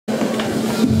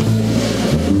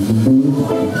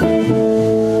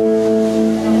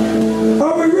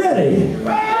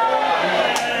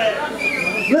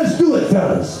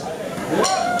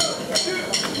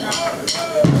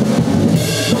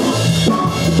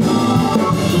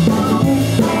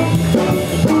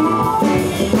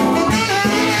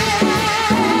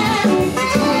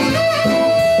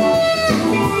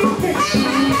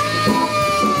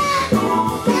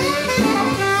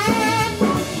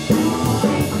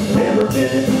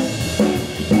minute,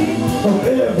 of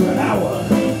every hour,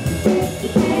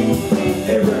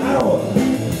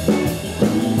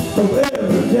 of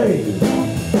every day,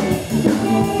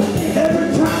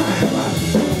 every time,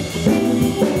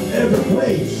 every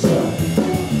place,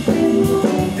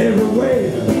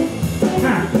 everywhere,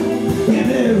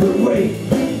 in every way.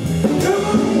 Come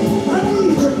on, I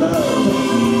need your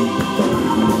love,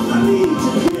 I need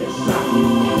your kiss, I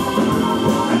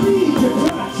need your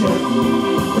touch,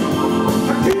 I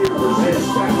can't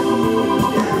resist, yeah,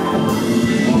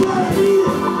 but I need it,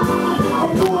 I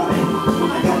want it, I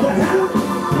got to have it,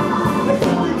 I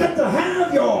got to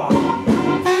have your.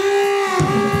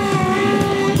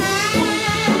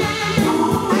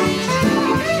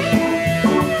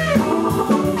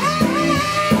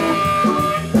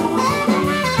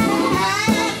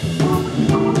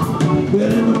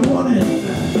 Well, in the morning,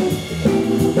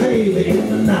 baby, in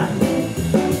the night,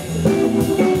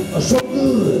 so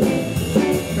good,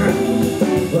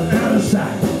 but out of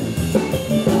sight.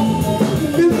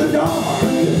 In the dark,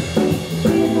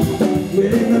 but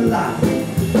in the light,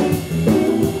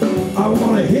 I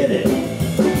wanna hit it,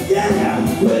 yeah,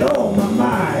 with all my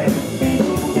might.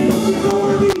 You know I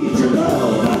need your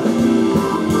love,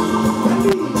 I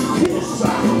need your kiss, I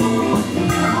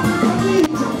need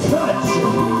your touch.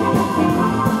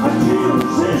 I can't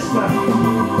resist. Oh,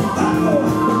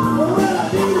 well, I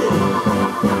need it.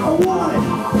 I want it.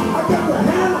 I got to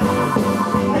have it.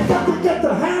 I got to get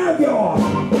to have yours.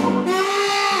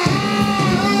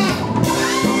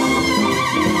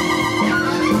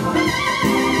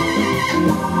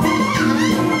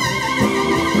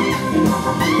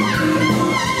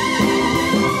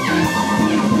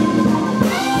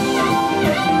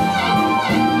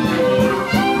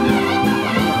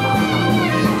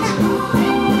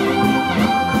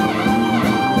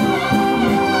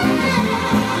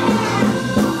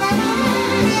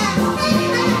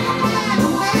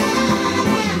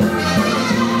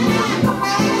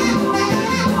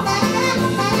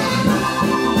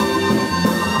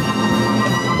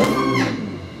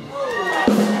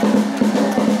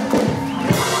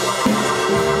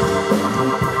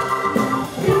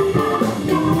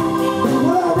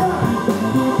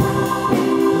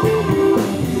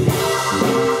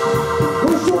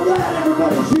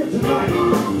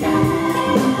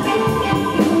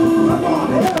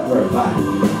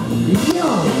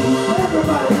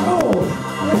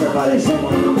 Everybody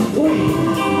somewhere in between.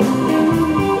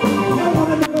 I want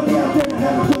everybody out there to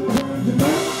have a good time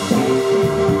tonight.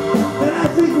 And I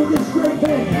think with this great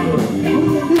band, we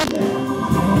can do that.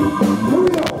 Here we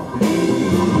go.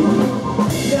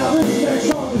 Now this next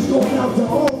song is going out to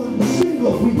all the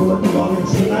single people in the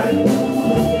audience tonight.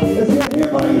 If you're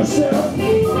here by yourself,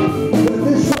 then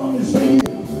this song is for you. It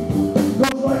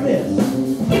goes like this.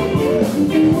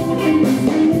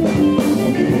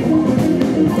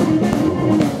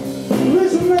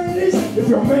 If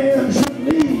your man should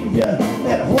leave you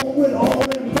at home with all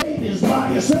them babies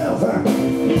by yourself, well,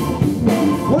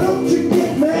 don't you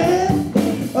get mad,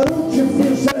 or don't you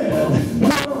feel sad?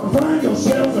 Now find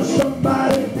yourself as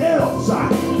somebody else.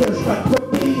 There's got to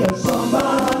be a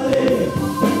somebody,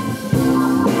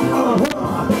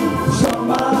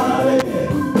 somebody,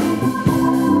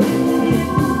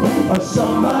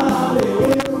 somebody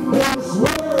in this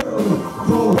world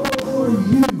for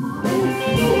you.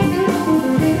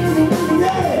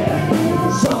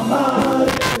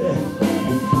 Somebody,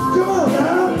 come on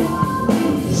now,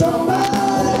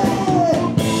 somebody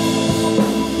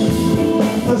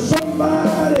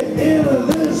in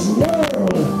this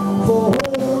world for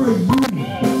you.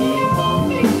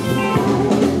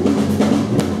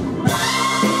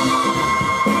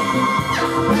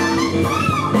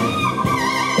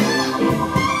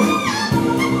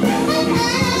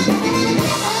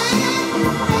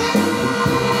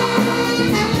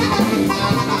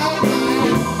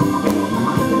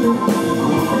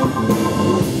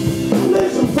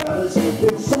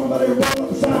 If somebody runs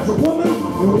inside a woman,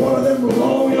 and one of them will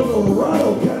long, you'll go right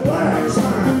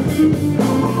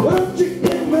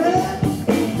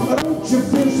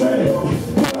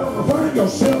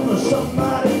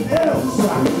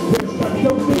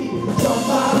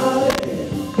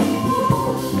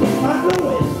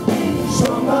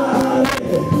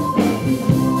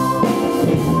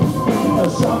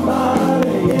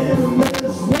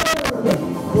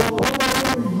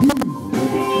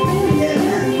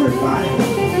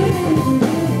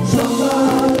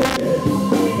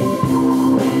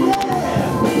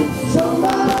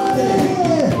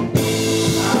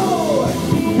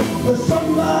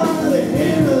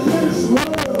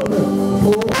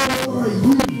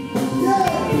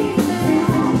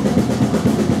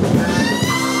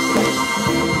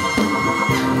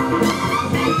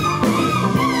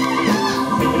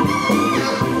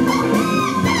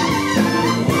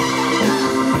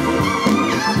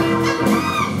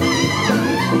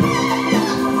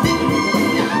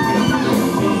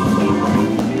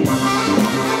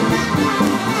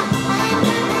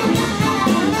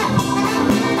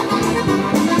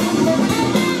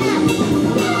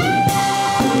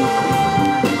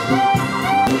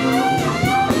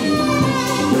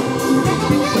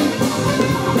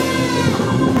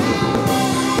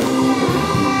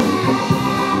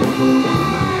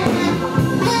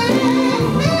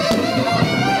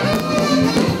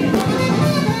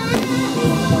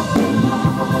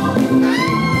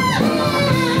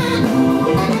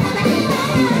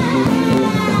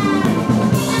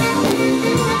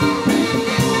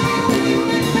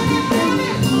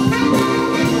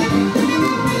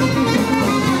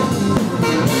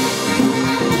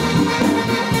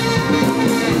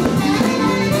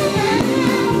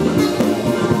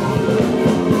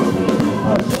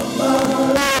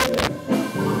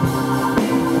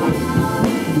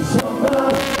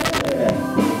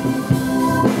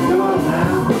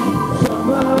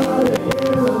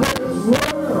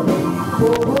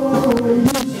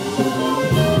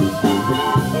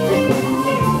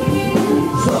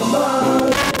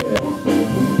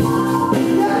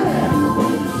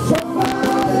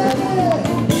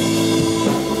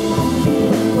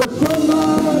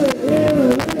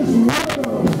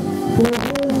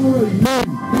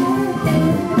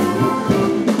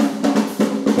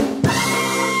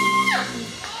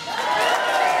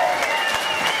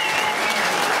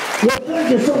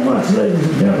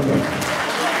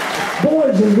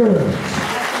boys and girls.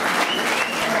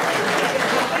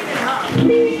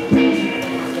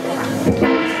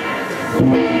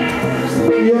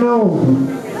 You know,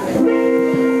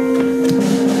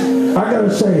 I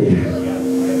gotta say,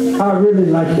 I really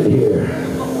like it here.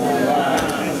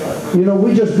 You know,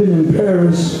 we just been in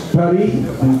Paris, and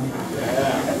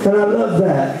I love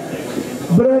that.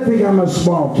 But I think I'm a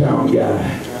small town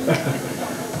guy.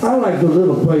 I like the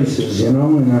little places, you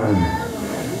know, and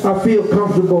I feel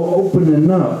comfortable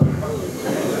opening up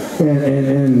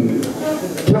and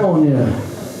telling you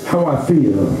how I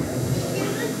feel.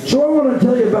 So I want to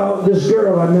tell you about this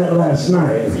girl I met last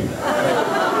night.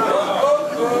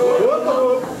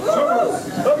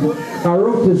 I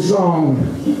wrote this song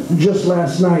just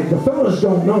last night. The fellas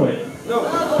don't know it.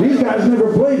 These guys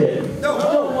never played it. I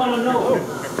don't want to know.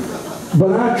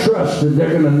 But I trust that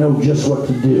they're going to know just what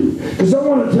to do. Because I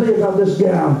want to tell you about this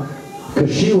gal,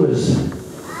 because she was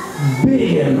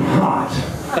big and hot.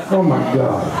 Oh my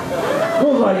God.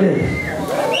 Goes like this.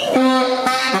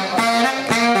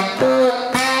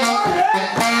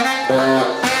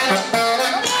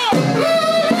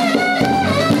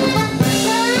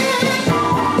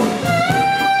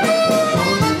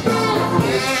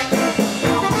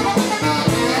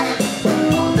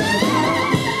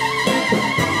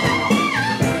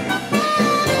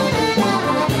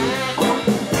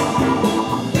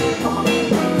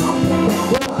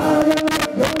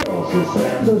 She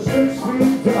stands 6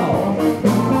 feet tall.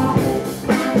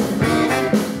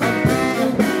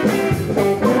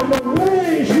 And the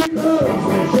way she loves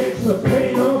me shakes the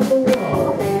paint off the wall.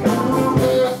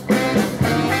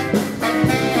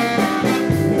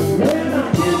 When I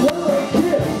give her a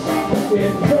kiss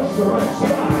in just the right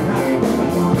spot,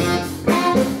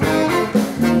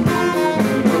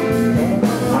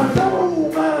 I know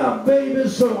my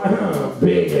baby's so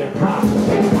big and hot.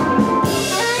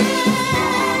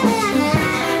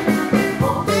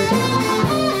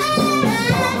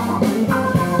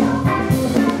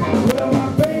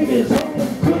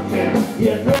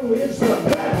 You know it's the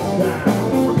best time.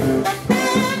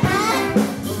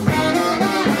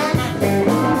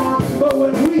 But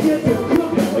when we get to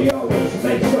cooking, we always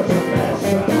make such a mess.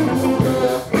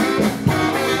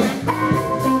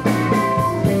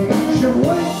 She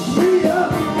wakes me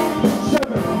up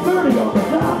 7:30 on the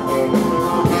dot.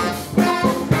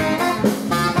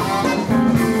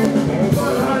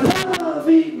 But I love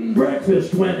eating breakfast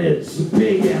when it's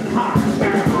big and hot.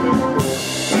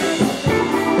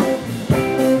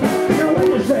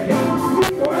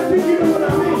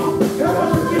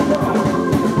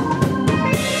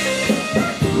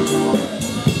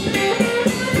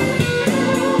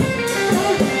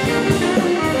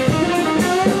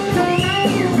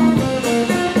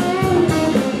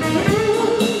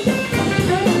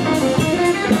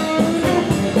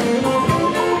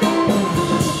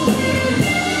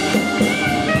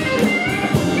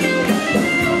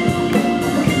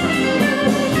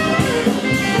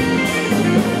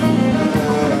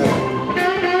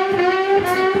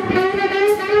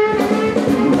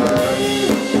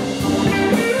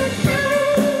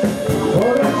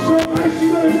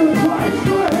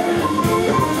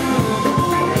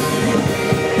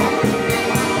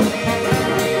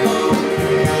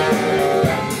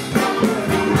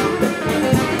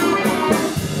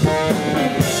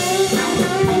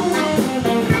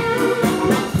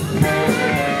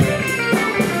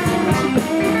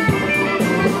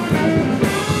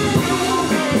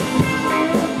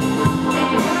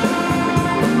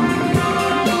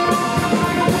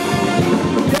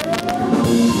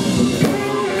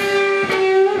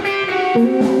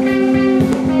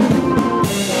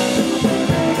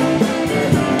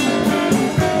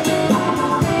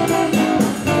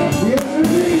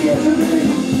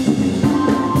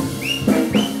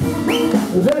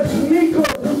 That's Nico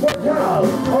Duportal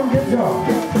on guitar.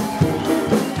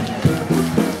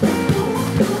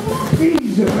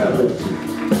 Easy, fellas.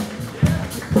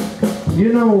 You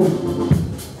know,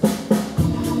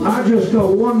 I just got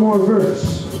one more verse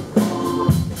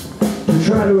to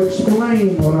try to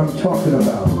explain what I'm talking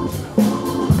about.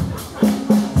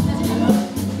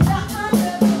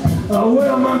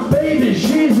 Well, my baby,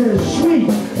 she's as sweet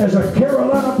as a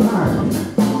Carolina pine.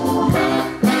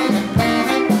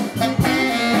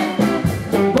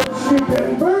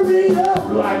 And burning up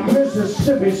like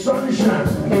Mississippi sunshine.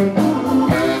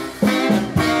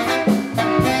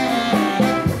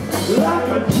 Like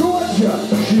a Georgia,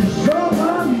 she's on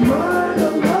my mind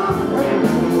and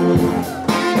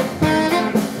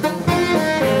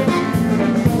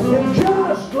and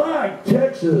just like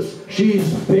Texas,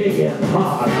 she's big and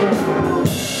hot.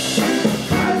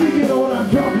 I think you know what I'm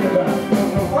talking about.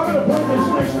 I'm going to play this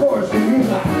next chorus for you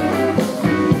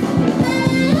guys.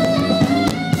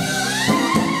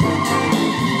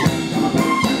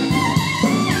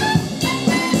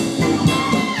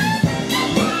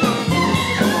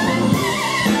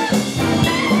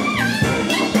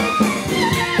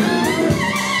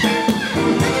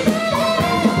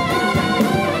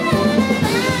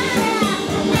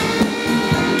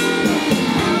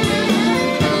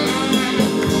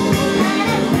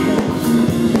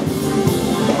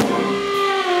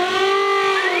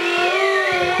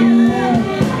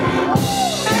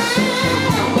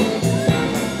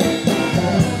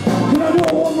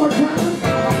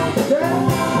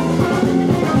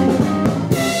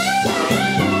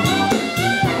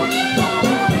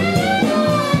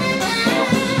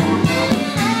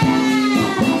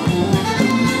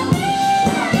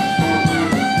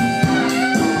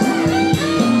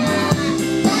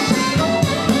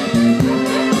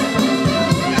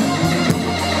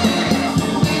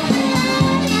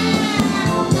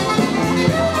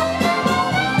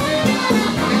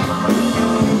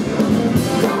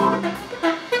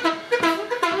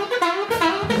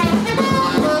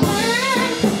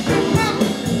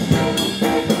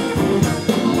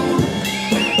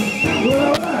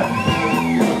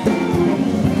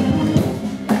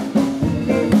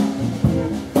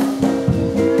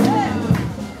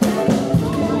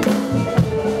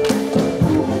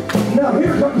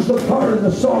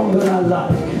 The song that I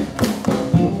like.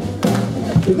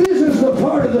 This is the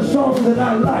part of the song that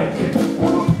I like,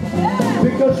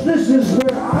 because this is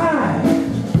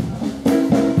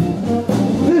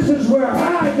where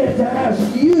I get to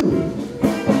ask you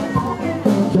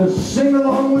to sing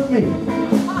along with me.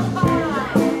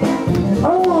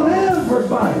 I want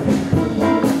everybody,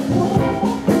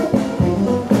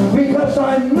 because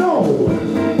I know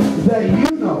that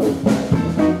you know.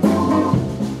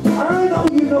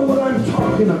 You know what I'm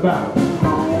talking about.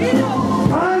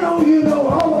 I know you know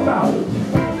all about it.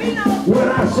 When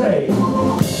I say,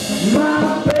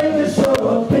 my baby's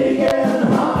so big and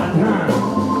hot, huh?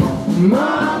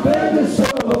 My baby's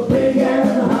so big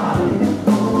and hot.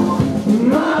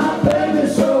 My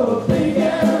baby's so big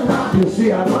and hot. You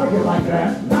see, I like it like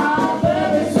that. My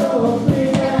baby's so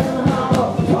big and hot.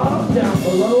 Up top, down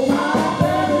below. My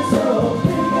baby's so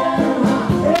big and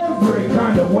hot. Every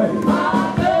kind of way.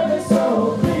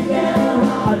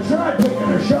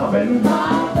 Shoving.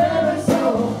 My baby's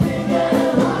so big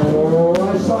and hot. Oh,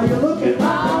 I saw you looking.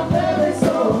 My baby's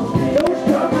so big. Don't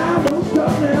stop now, don't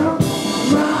stop now.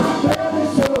 My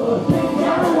baby's so big and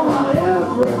hot. I want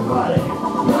everybody.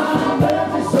 My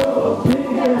baby's so big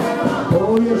and hot.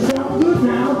 Oh, you sound good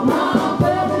now. My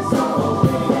baby's so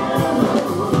big and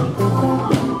hot.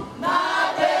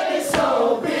 My baby's so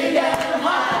big and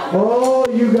hot. Oh,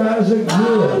 you guys are good.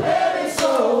 My baby's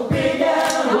so big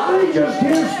and hot. They just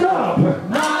can't stop.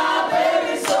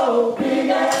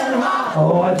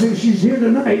 Oh, I think she's here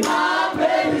tonight. My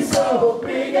baby's so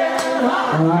big and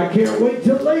hot. I can't wait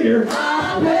till later.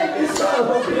 My baby's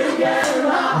so big and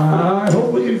hot. I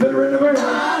hope we can fit her in the mirror.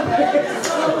 My baby's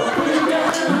so big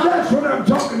and hot. That's what I'm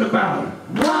talking about.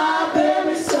 My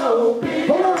baby's so big.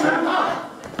 Hold on now.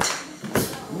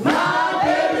 My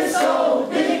baby's so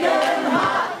big and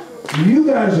hot. You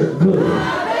guys are good.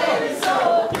 My baby's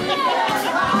so big and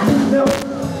hot. Now,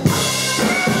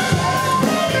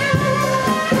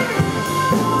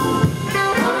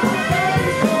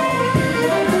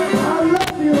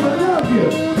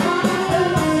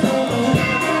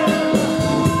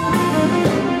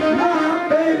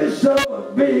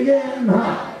 big and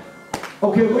hot.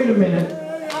 Okay, wait a minute.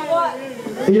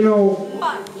 What? You know,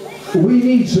 we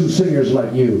need some singers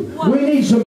like you. We need some